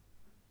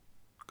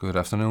Good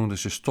afternoon,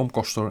 this is Tom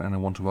Koster and I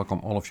want to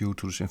welcome all of you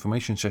to this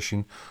information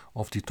session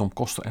of the Tom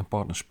Koster and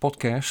Partners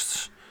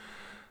podcasts.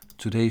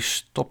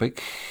 Today's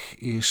topic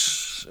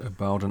is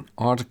about an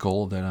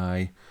article that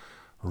I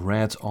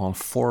read on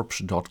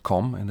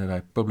Forbes.com and that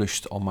I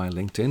published on my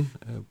LinkedIn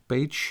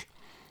page.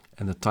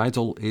 And the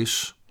title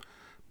is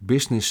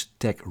Business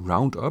Tech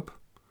Roundup,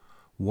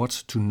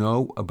 What to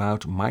Know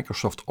About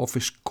Microsoft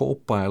Office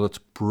CoPilot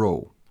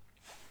Pro.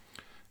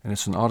 And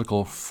it's an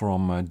article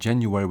from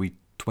January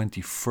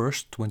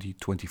 21st,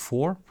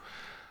 2024.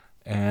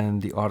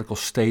 And the article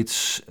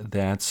states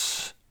that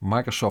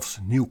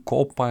Microsoft's new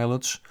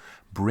Copilot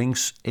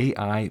brings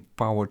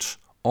AI-powered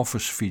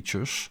Office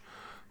features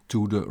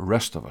to the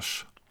rest of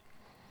us.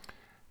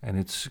 And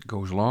it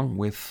goes along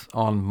with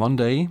on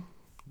Monday,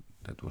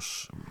 that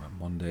was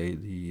Monday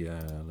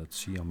let's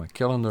see on my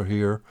calendar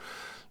here,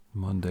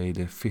 Monday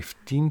the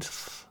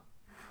 15th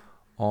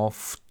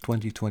of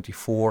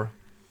 2024,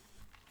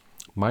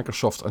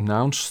 Microsoft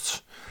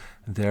announced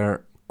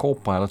their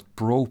CoPilot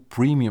Pro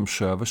Premium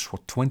service for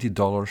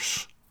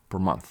 $20 per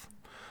month.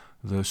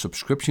 The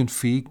subscription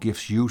fee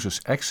gives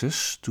users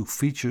access to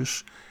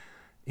features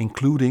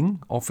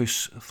including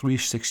Office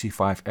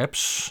 365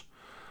 apps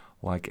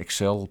like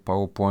Excel,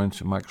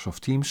 PowerPoint,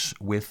 Microsoft Teams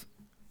with,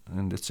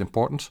 and it's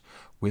important,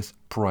 with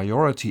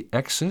priority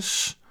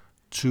access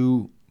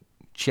to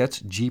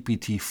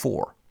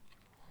ChatGPT-4.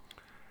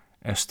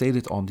 As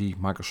stated on the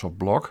Microsoft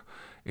blog,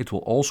 it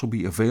will also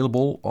be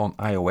available on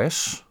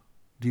iOS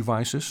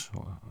devices,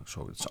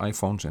 so it's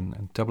iPhones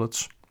and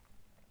tablets,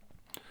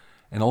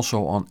 and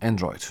also on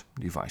Android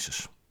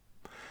devices.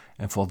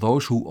 And for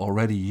those who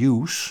already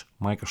use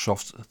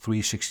Microsoft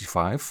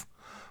 365,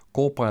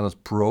 CoPilot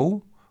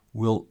Pro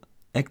will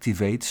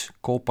activate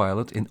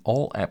CoPilot in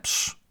all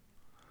apps,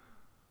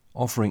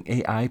 offering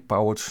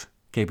AI-powered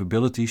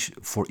capabilities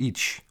for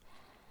each.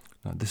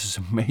 Now, this is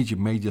a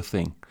major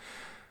thing.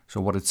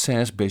 So what it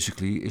says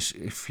basically is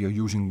if you're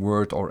using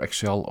Word or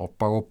Excel or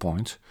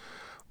PowerPoint,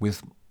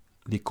 with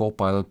the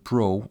CoPilot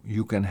Pro,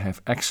 you can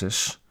have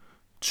access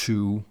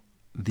to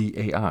the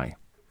AI.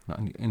 Now,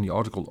 in the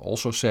article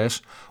also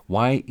says,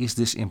 why is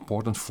this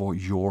important for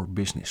your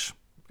business?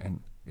 And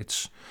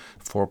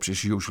Forbes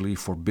is usually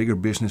for bigger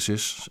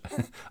businesses,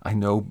 I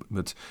know,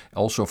 but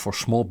also for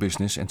small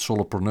business and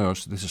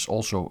solopreneurs, this is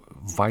also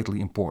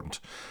vitally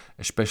important,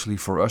 especially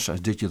for us as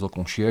digital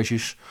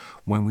concierges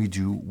when we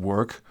do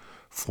work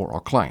for our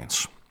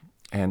clients.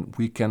 And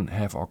we can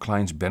have our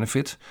clients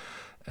benefit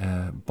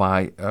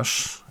by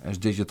us as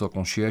digital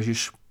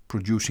concierges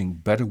producing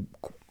better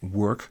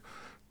work,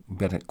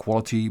 better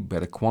quality,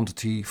 better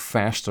quantity,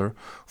 faster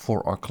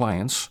for our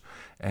clients,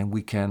 and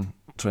we can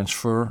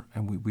transfer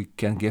and we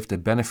can give the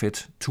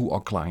benefit to our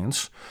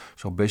clients.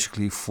 So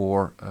basically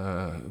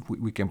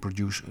we can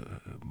produce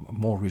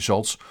more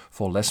results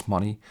for less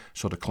money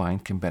so the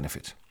client can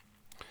benefit.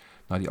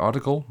 Now the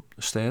article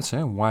states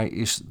why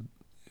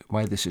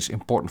this is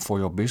important for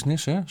your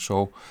business.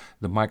 So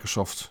the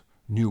Microsoft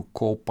new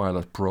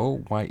CoPilot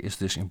Pro, why is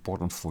this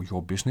important for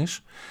your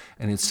business?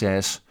 And it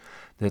says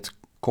that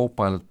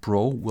CoPilot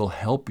Pro will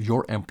help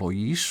your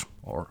employees,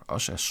 or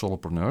us as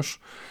solopreneurs,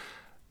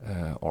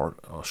 or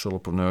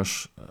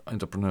solopreneurs,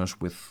 entrepreneurs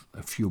with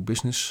a few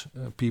business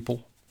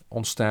people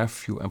on staff,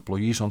 few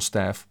employees on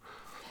staff.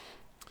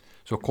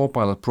 So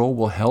CoPilot Pro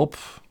will help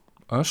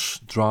us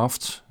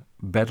draft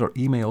better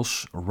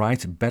emails,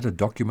 write better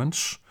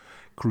documents,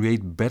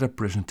 create better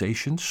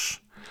presentations,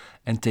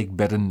 and take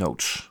better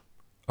notes,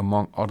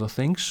 among other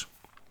things,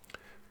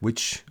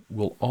 which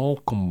will all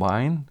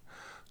combine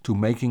to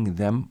making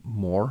them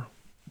more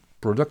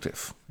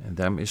productive. And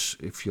them is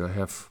if you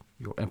have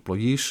your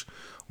employees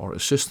or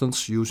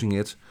assistants using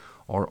it,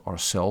 or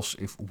ourselves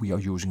if we are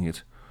using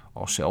it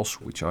ourselves,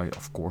 which I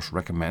of course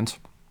recommend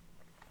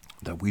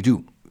that we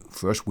do.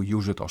 First we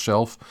use it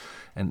ourselves,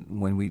 and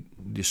when we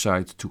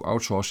decide to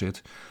outsource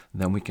it,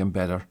 then we can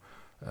better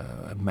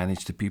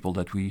manage the people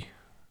that we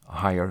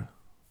hire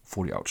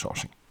for the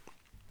outsourcing.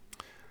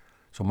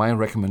 So my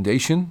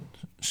recommendation,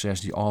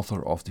 says the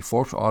author of the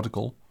Forbes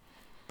article,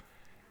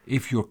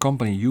 if your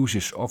company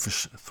uses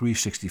Office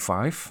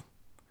 365,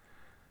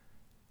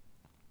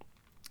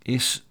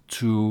 is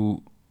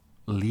to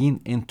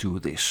lean into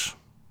this.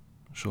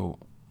 So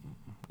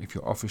if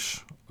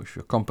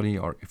your company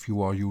or if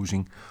you are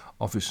using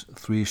Office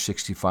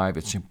 365,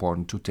 it's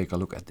important to take a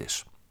look at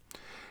this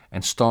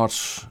and start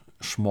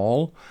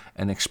small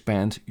and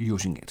expand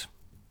using it.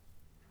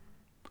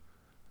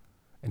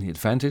 And the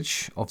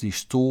advantage of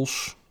these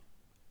tools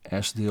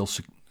is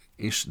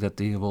that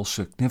they will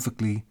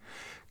significantly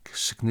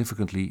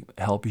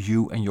help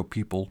you and your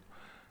people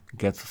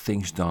get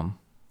things done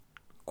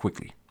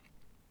quickly.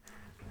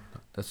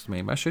 That's the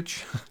main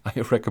message.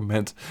 I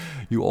recommend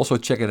you also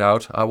check it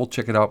out. I will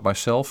check it out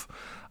myself.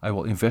 I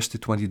will invest the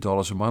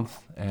 $20 a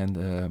month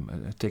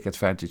and take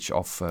advantage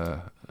of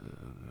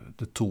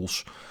the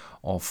tools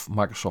of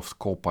Microsoft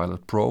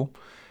CoPilot Pro.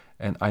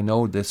 And I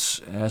know this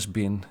has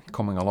been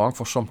coming along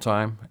for some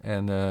time,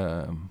 and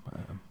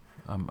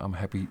I'm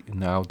happy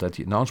now that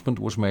the announcement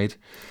was made.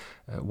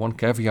 One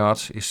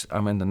caveat is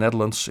I'm in the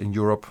Netherlands in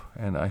Europe,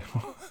 and I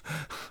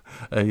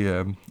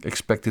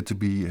expect it to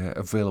be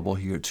available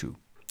here too.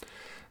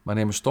 My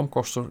name is Tom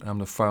Koster. I'm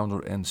the founder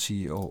and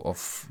CEO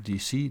of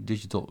DC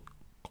Digital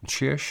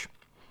Concierge.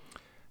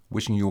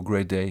 Wishing you a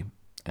great day,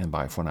 and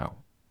bye for now.